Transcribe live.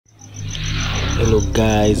Hello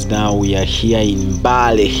guys, now we are here in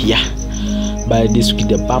Mbale, by this with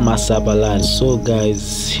the Bamasaba land. So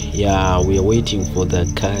guys, we are waiting for the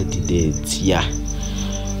candidates.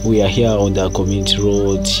 We are here on the community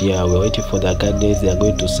road. We are waiting for the candidates. They are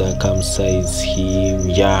going to circumcise him.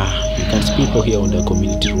 You can see people here on the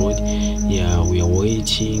community road. We are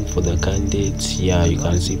waiting for the candidates. You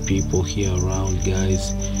can see people here around,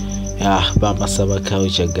 guys. Bamasaba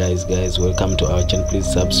culture, guys, welcome to our channel.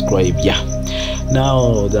 Please subscribe.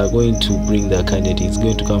 Now they're going to bring the candidate. It's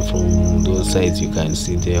going to come from those sides you can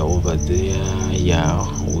see there over there.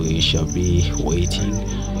 We shall be waiting. Here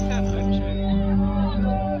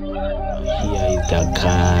is the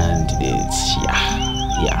candidate.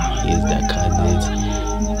 Here's the candidate.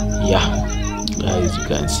 Guys, you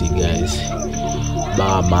can see, guys,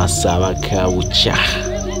 Bamasaba culture,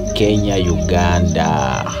 Kenya,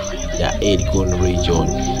 Uganda, the Elgon region.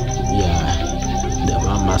 The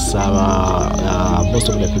Bamasaba, most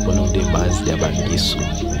of the people know them as the Bugisu.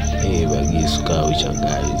 Bugisu culture,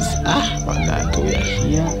 guys. We are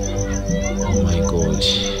here. Oh my god.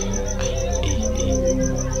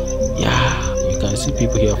 You can see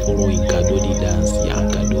people here following kadodi dance.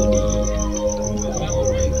 Kadodi. Oh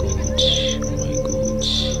my god.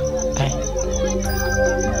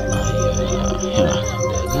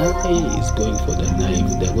 The guy is going for the knife.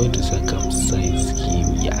 They're going to circumcise him.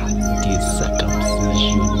 It is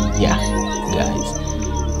circumcision. Guys.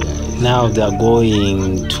 Now they're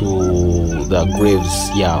going to the graves.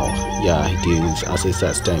 It is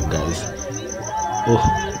ancestors time, guys. Oh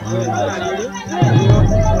my god.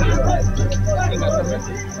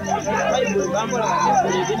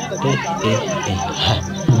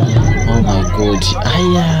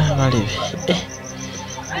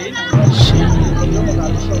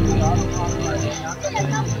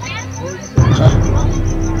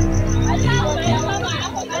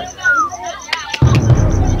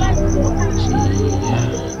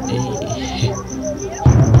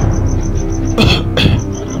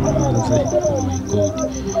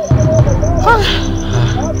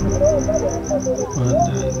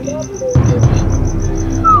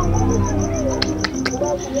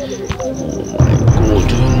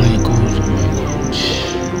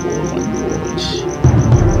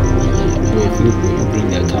 Bring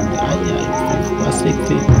the camera.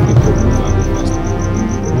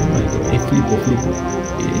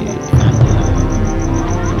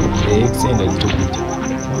 Extend a little bit.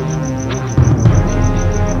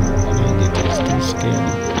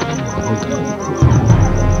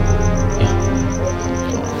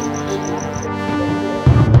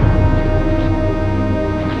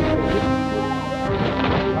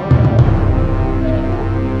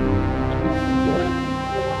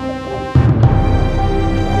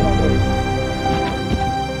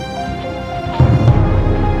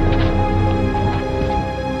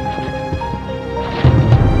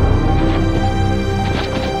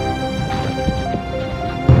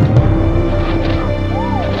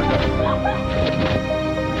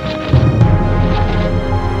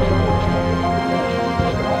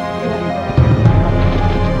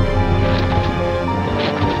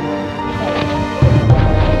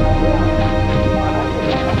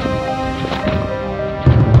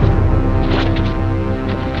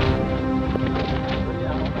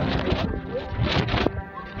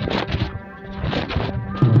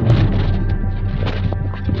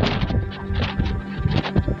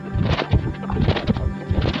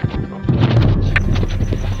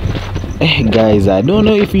 Guys, I don't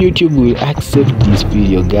know if YouTube will accept this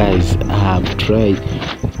video, guys. I have tried,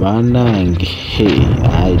 I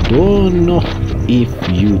don't know if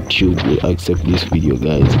YouTube will accept this video,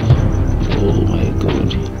 guys. Oh my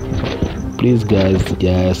god. Please, guys,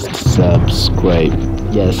 just subscribe.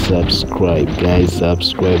 Guys, subscribe,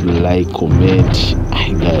 like, comment.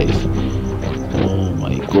 Guys, oh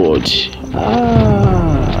my god.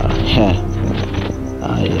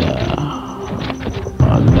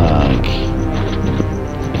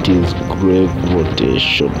 It is grave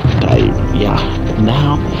rotation time.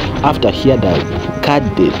 Now after here the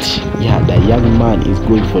cadet, the young man is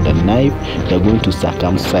going for the knife. They're going to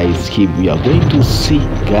circumcise him. We are going to see,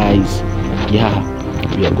 guys. We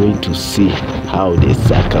are going to see how they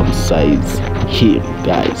circumcise him,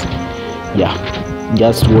 guys.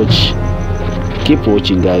 Just watch. Keep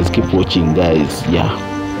watching, guys. Oh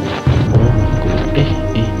my god.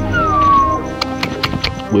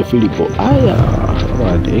 We feel it.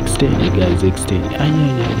 Extend, guys, extend.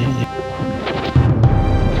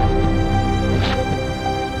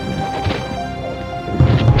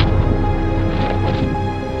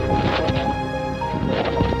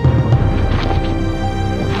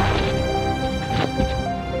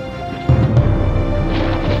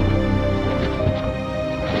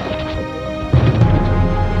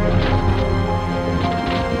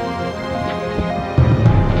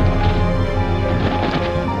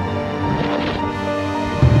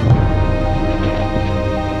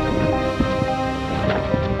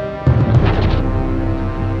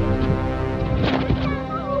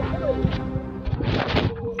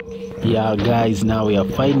 Yeah, guys, now we are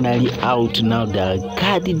finally out. Now the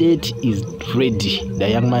candidate is ready. The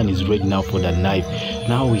young man is ready now for the knife.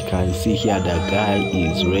 Now we can see here the guy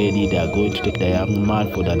is ready. They are going to take the young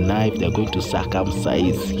man for the knife. They are going to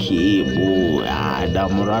circumcise him. Oh, the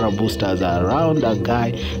moral boosters are around the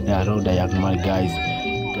guy. They are around the young man, guys.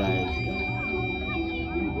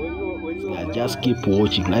 Just keep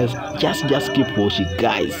watching. Let's just keep watching,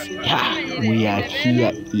 guys. Yeah, we are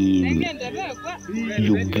here in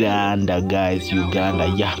Uganda, guys. Uganda,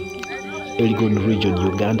 yeah. Elgon region,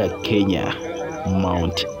 Uganda, Kenya,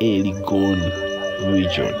 Mount Elgon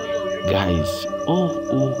region, guys.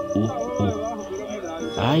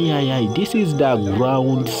 Aye. This is the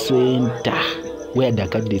ground center where the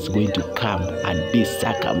candidate is going to come and be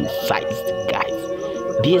circumcised, guys.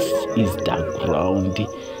 This is the ground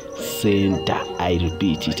center. I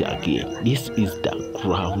repeat it again. This is the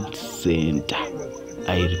ground center.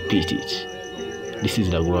 I repeat it. This is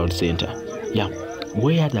the ground center. Yeah,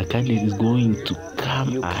 where the candidate is going to come.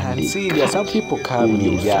 You can see there are some people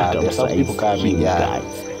coming. Yeah, there are some people coming. Yeah,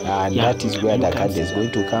 and that is where the candidate is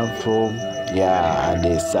going to come from. Yeah, and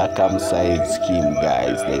they circumcise him,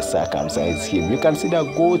 guys. They circumcise him. You can see the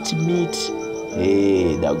goat meat.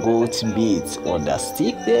 Hey, the goat meat on the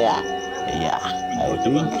stick there. Yeah, I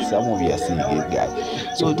think some of you are seeing it, guys.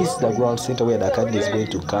 So this is the ground center where the candidate is going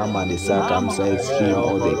to come and they circumcise him,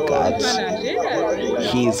 or they cut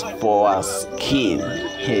his foreskin.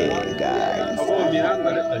 Hey, guys.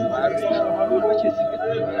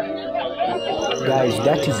 Guys,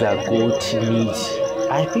 that is a goat meat.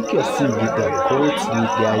 I think you're seeing it, the goat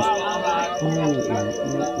meat, guys.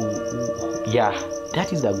 Yeah,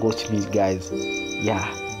 that is the goat meat, guys. Yeah,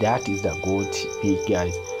 that is the goat meat,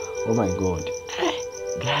 guys. Oh my god,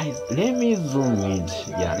 guys, let me zoom in.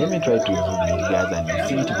 Yeah, let me try to zoom in, guys, and you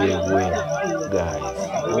see it very well, guys.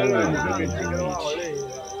 Let me zoom it.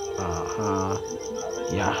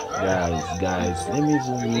 Yeah, guys, let me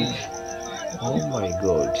zoom in. Oh my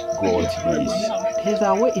god, this. There's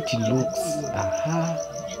a way it looks.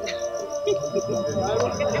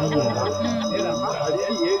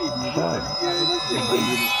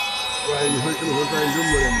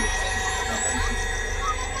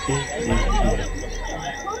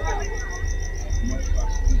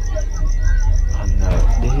 And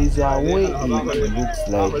there is a way it looks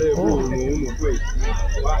like.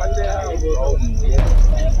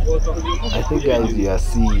 I think, guys, you are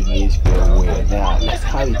seeing it very well. Now that's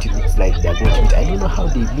how it looks like. The goat. I don't know how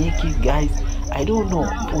they make it, guys. I don't know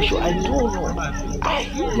for sure. I don't know.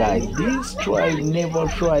 Guys, this tribe never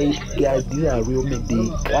tried, guys. These are real men. They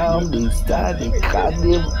come, they stand, they cut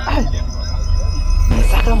them. They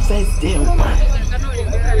circumcise them, man.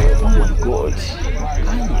 Oh my god.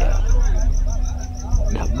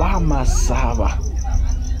 The Bamasaba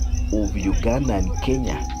of Uganda and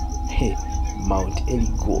Kenya. Hey, Mount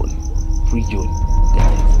Elgon region,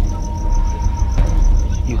 guys.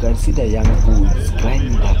 You can see the young bulls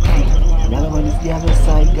climbing the tree. Another one is the other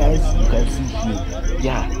side, guys. You can see him.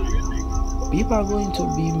 Yeah, people are going to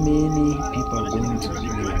be many.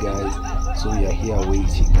 Guys. So we are here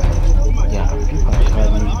waiting, guys. Yeah, people are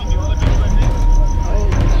coming.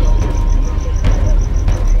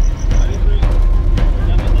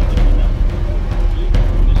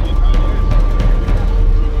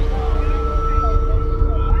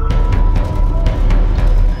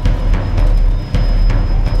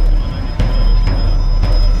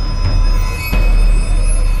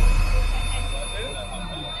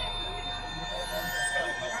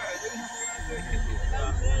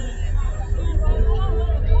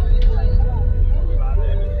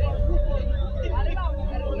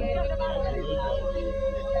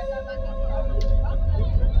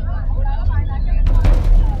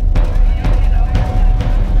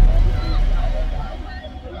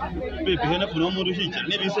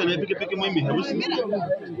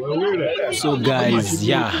 So, guys,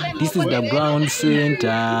 yeah, this is the ground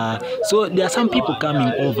center. So there are some people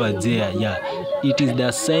coming over there. Yeah, it is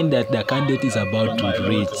the sign that the candidate is about to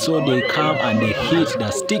reach. So they come and they hit the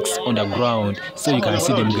sticks on the ground. So you can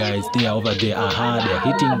see them, guys. They are over there. They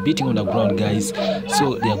are beating on the ground, guys.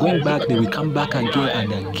 So they are going back. They will come back again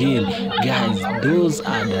and again, guys. Those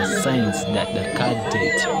are the signs that the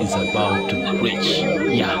candidate is about to reach.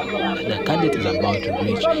 Yeah, the candidate is about to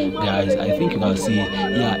reach, guys. I think you can see.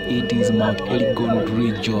 Yeah, it is Mount Elgon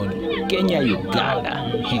region, Kenya, Uganda.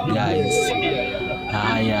 Hey, guys.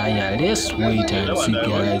 Let's wait and see,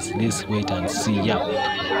 guys. Let's wait and see.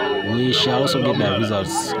 Yeah, we shall also get the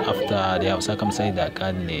results after they have circumcised the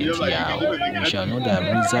candidate. Yeah, we shall know the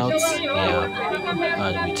results. Yeah,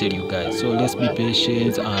 and we tell you guys. So let's be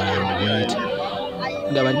patient and wait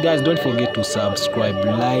But guys, don't forget to subscribe,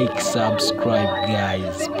 subscribe,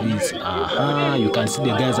 guys, please. You can see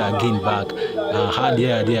the guys are again back.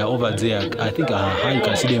 They are over there. I think you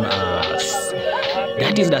can see them.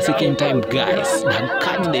 That is the second time, guys. The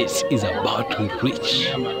candidate is about to reach,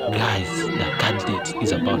 guys. The candidate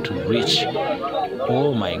is about to reach.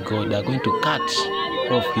 Oh my God, they are going to cut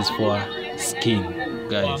off his foreskin,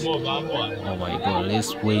 guys. Oh my God,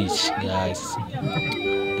 let's wait, guys.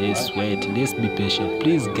 Let's wait. Let's be patient,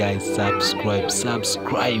 please, guys. Subscribe, guys.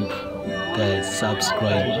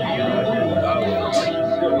 Subscribe. Oh my God.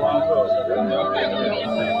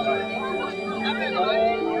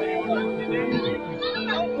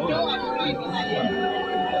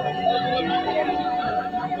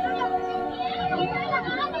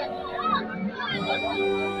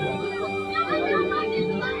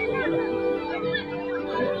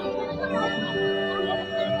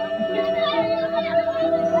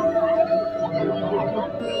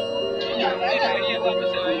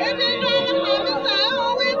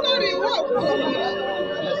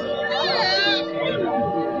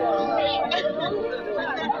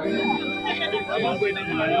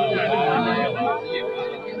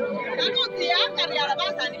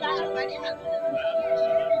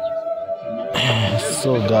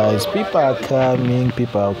 So guys, people are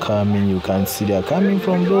coming, you can see they are coming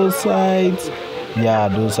from those sides. Yeah,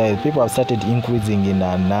 those sides. People have started increasing in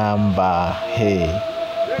a number. Hey,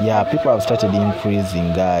 yeah, people have started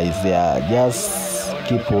increasing, guys. Yeah, just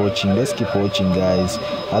keep watching. Let's keep watching, guys,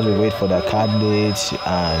 as we wait for the candidates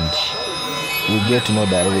and we get to know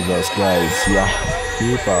the results, guys. Yeah,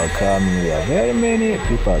 people are coming. There are very many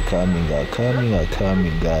people are coming, guys.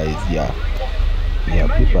 Yeah,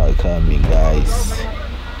 people are coming, guys.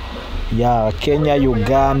 Yeah, Kenya,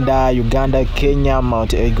 Uganda, Kenya,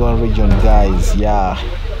 Mount Elgon region, guys. Yeah,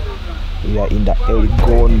 we are in the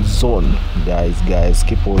Elgon zone, guys.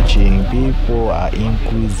 Keep watching. People are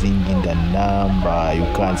increasing in the number. You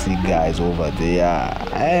can see, guys, over there.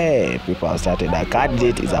 Hey, people have started. The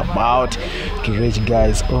candidate is about to reach,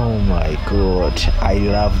 guys. Oh my God, I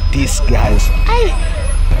love this, guys.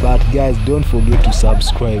 But guys, don't forget to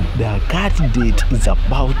subscribe. The candidate is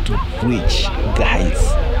about to reach,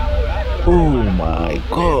 guys. Oh my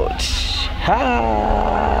God.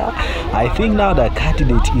 I think now the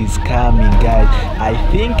candidate is coming, guys. I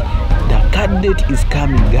think the candidate is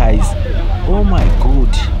coming, guys. Oh my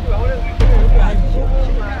God.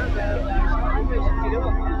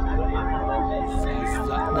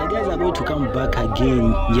 The guys are going to come back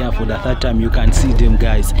again. Yeah, for the third time. You can see them,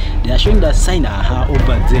 guys. They are showing the sign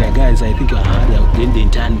over there, guys. I think then they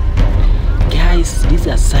turn. Guys, these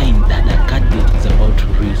are signs that the candidate is about to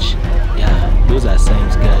reach. Yeah, those are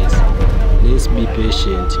signs, guys. Let's be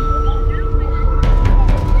patient.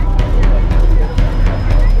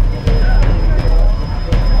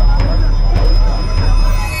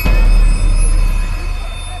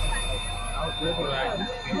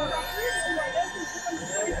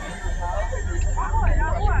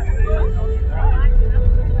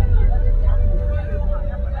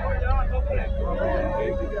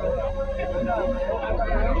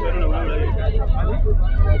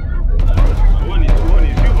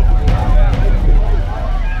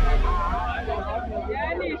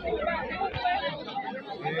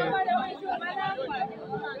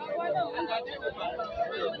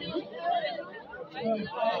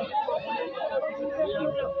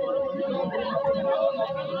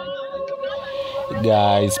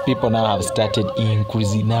 Guys, people now have started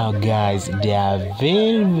increasing now, guys. There are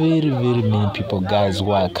very many people, guys,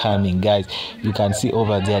 who are coming, guys. You can see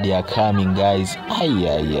over there they are coming, guys.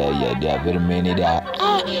 Yeah, there are very many. The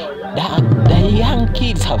young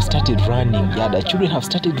kids have started running. Yeah, the children have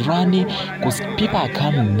started running because people are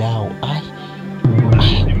coming now.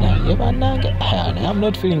 I'm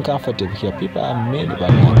not feeling comfortable here. People are many,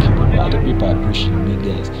 but people are pushing me,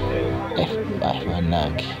 guys.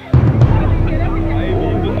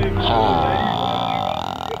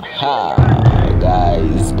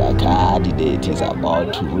 Guys, the candidate is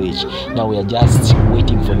about to reach. Now we are just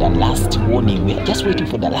waiting for the last warning. The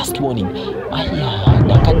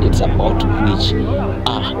candidate is about to reach.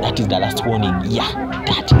 That is the last warning. Yeah,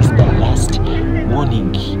 that is the last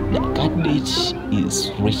warning. The candidate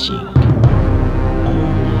is reaching. Oh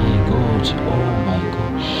my God.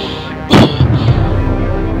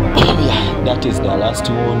 Yeah, that is the last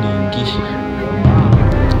warning.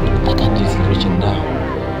 The candidate is reaching now.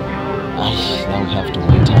 Now we have to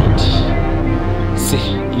wait and see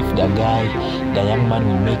if the young man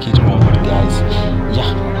will make it or not, guys.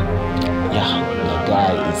 Yeah, the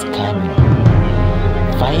guy is coming.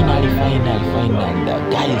 Finally, the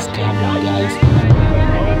guy is coming, guys.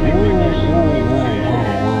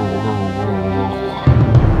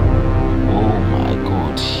 my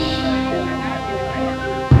God.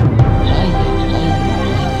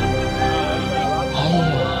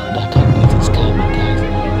 The candidate is coming, guys.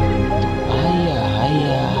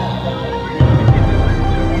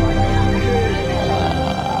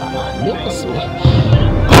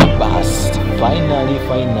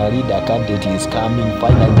 Finally, the candidate is coming.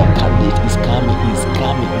 Finally, the candidate is coming.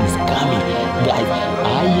 Guys,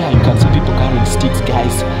 you can see people carrying sticks,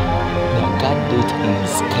 guys. The candidate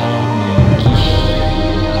is coming.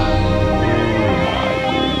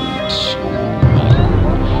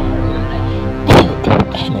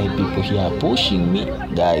 People here are pushing me,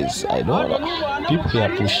 guys. I don't know. People here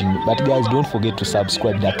are pushing me, but guys, don't forget to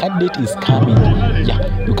subscribe. The candidate is coming.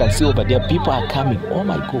 Yeah, you can see over there, people are coming. Oh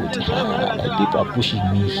my God, people are pushing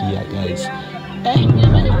me here, guys.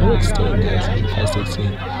 Stay, guys. If I stay.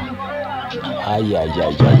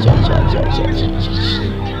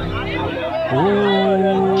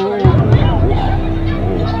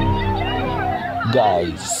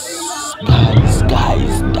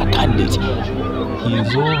 Guys, the candidate.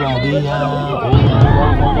 He's over there.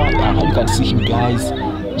 You can see him, guys.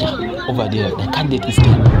 Yeah, over there. The candidate is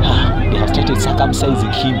there. They have started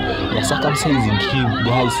circumcising him. They're circumcising him,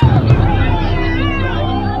 guys.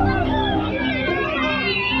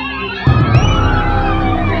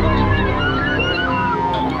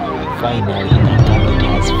 Finally, the candidate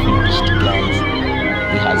has finished, guys.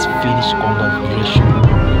 He has finished. Congratulations.